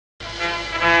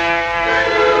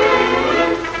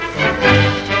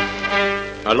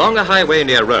Along a highway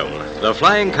near Rome, the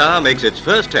flying car makes its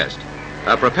first test.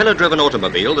 A propeller-driven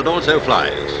automobile that also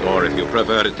flies, or if you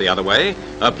prefer it the other way,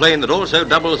 a plane that also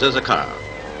doubles as a car.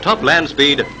 Top land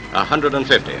speed,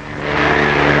 150.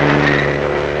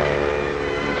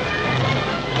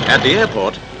 At the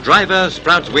airport, driver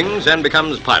sprouts wings and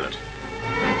becomes pilot.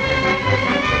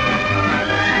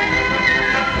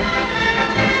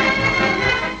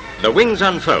 The wings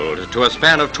unfold to a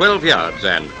span of 12 yards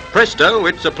and presto,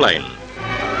 it's a plane.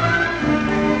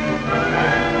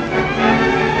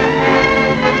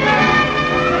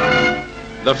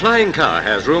 The flying car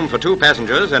has room for 2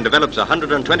 passengers and develops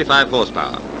 125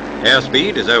 horsepower.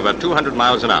 Airspeed is over 200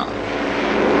 miles an hour.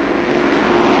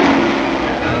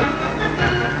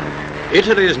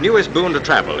 Italy's newest boon to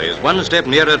travel is one step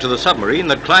nearer to the submarine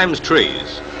that climbs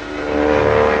trees.